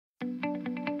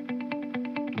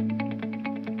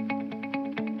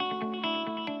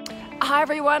Hi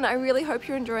everyone, I really hope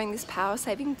you're enjoying this power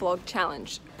saving vlog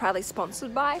challenge, proudly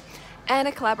sponsored by and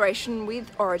a collaboration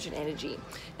with Origin Energy.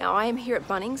 Now I am here at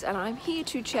Bunnings and I'm here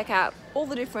to check out all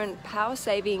the different power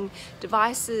saving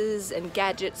devices and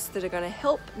gadgets that are going to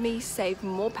help me save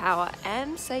more power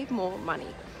and save more money.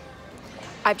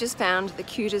 I've just found the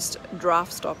cutest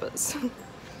draft stoppers.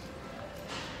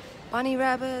 Bunny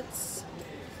rabbits,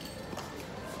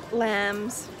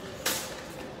 lambs,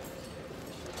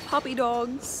 puppy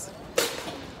dogs,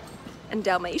 and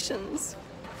Dalmatians.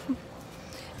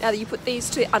 Now you put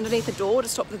these underneath the door to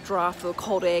stop the draft or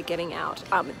cold air getting out.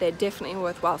 They're definitely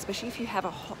worthwhile, especially if you have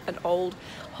an old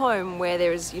home where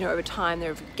there's, over time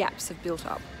there are gaps have built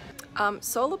up.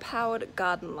 Solar powered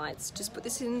garden lights. Just put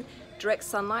this in direct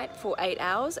sunlight for 8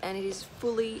 hours and it is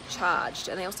fully charged.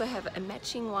 And they also have a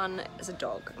matching one as a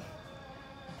dog.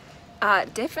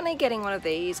 Definitely getting one of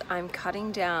these. I'm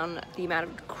cutting down the amount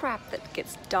of crap that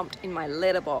gets dumped in my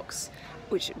letterbox,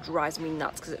 which drives me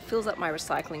nuts because it fills up my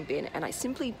recycling bin and I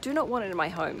simply do not want it in my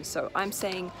home. So I'm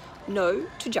saying no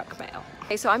to junk mail.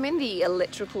 Okay, so I'm in the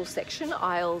electrical section,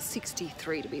 aisle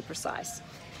 63 to be precise.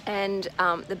 And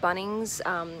the Bunnings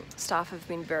staff have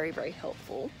been very, very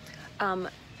helpful.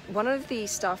 One of the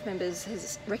staff members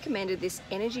has recommended this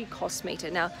energy cost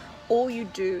meter. Now, all you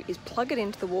do is plug it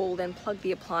into the wall, then plug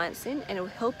the appliance in, and it will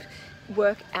help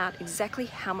work out exactly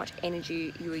how much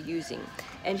energy you are using.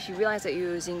 And if you realize that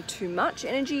you're using too much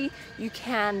energy, you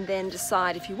can then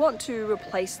decide if you want to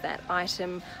replace that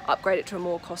item, upgrade it to a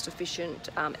more cost efficient,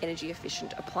 energy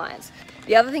efficient appliance.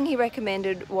 The other thing he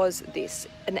recommended was this,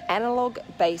 an analog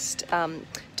based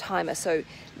timer. So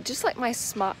just like my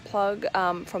smart plug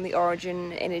from the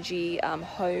Origin Energy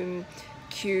home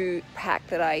Q pack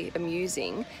that I am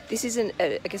using, this is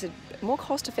I guess a more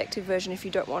cost-effective version if you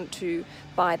don't want to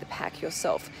buy the pack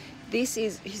yourself. This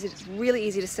is, it's really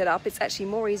easy to set up. It's actually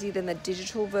more easy than the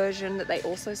digital version that they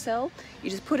also sell. You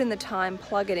just put in the time,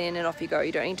 plug it in, and off you go.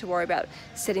 You don't need to worry about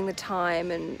setting the time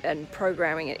and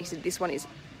programming it. He said this one is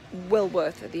well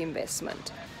worth the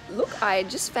investment. Look, I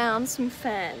just found some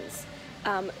fans.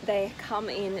 They come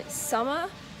in summer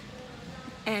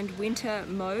and winter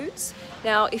modes.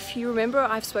 Now, if you remember,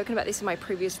 I've spoken about this in my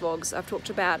previous vlogs. I've talked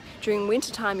about during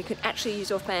winter time you can actually use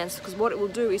your fans because what it will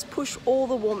do is push all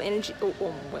the warm air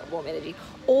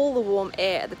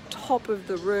at the top of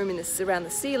the room around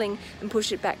the ceiling and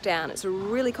push it back down. It's a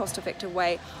really cost-effective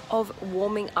way of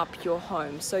warming up your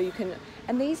home. So you can,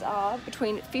 and these are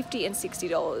between $50 and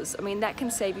 $60. I mean, that can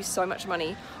save you so much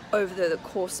money over the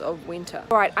course of winter.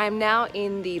 All right, I am now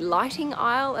in the lighting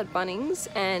aisle at Bunnings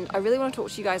and I really want to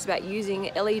talk to you guys about using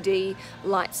LED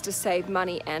lights to save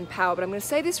money and power, but I'm going to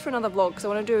save this for another vlog because I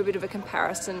want to do a bit of a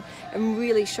comparison and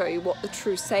really show you what the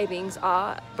true savings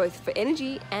are, both for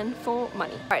energy and for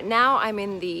money. All right, now I'm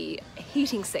in the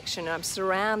heating section and I'm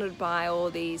surrounded by all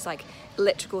these like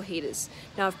electrical heaters.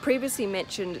 Now, I've previously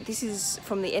mentioned this is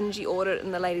from the energy audit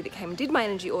and the lady that came and did my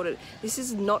energy audit. This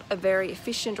is not a very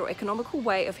efficient or economical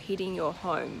way of heating your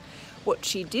home. What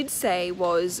she did say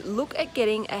was look at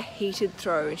getting a heated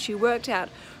throw, and she worked out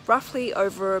roughly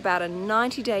over about a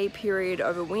 90-day period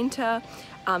over winter,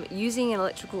 using an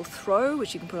electrical throw,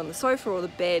 which you can put on the sofa or the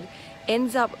bed,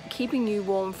 ends up keeping you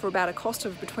warm for about a cost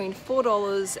of between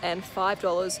 $4 and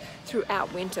 $5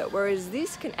 throughout winter, whereas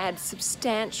this can add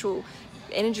substantial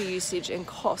energy usage and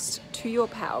cost to your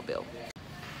power bill.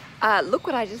 Look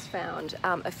what I just found.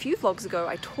 A few vlogs ago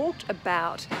I talked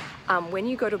about when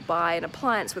you go to buy an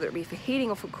appliance, whether it be for heating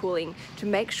or for cooling, to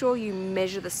make sure you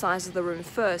measure the size of the room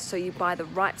first so you buy the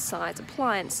right size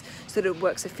appliance so that it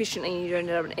works efficiently and you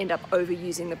don't end up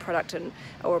overusing the product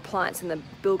or appliance and the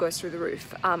bill goes through the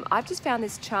roof. I've just found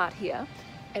this chart here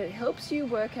and it helps you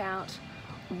work out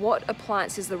what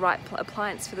appliance is the right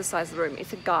appliance for the size of the room.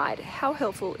 It's a guide. How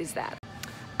helpful is that?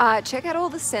 Check out all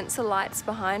the sensor lights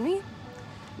behind me.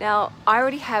 Now, I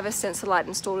already have a sensor light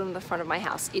installed in the front of my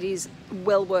house. It is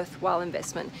well worthwhile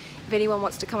investment. If anyone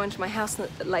wants to come into my house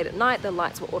late at night, the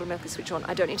lights will automatically switch on.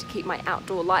 I don't need to keep my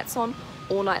outdoor lights on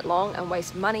all night long and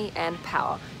waste money and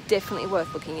power. Definitely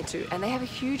worth looking into. And they have a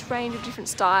huge range of different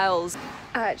styles.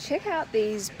 Check out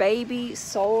these baby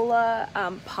solar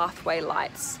pathway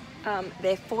lights.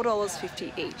 They're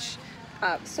 $4.50 each.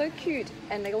 So cute,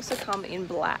 and they also come in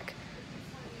black.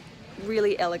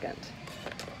 Really elegant.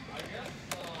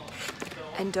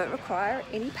 And don't require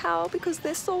any power because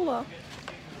they're solar.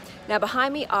 Now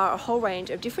behind me are a whole range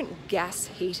of different gas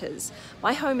heaters.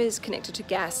 My home is connected to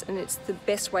gas and it's the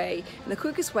best way and the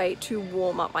quickest way to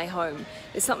warm up my home.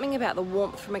 There's something about the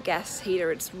warmth from a gas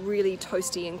heater. It's really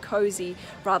toasty and cozy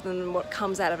rather than what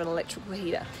comes out of an electrical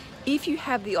heater. If you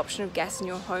have the option of gas in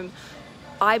your home,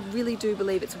 I really do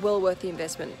believe it's well worth the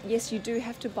investment. Yes, you do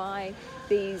have to buy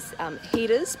these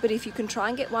heaters, but if you can try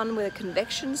and get one with a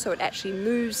convection so it actually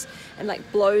moves and like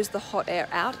blows the hot air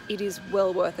out, it is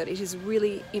well worth it. It has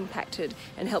really impacted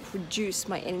and helped reduce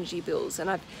my energy bills, and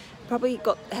I've probably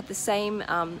had the same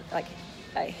like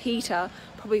a heater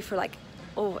probably for like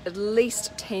at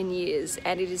least 10 years,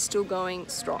 and it is still going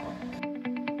strong.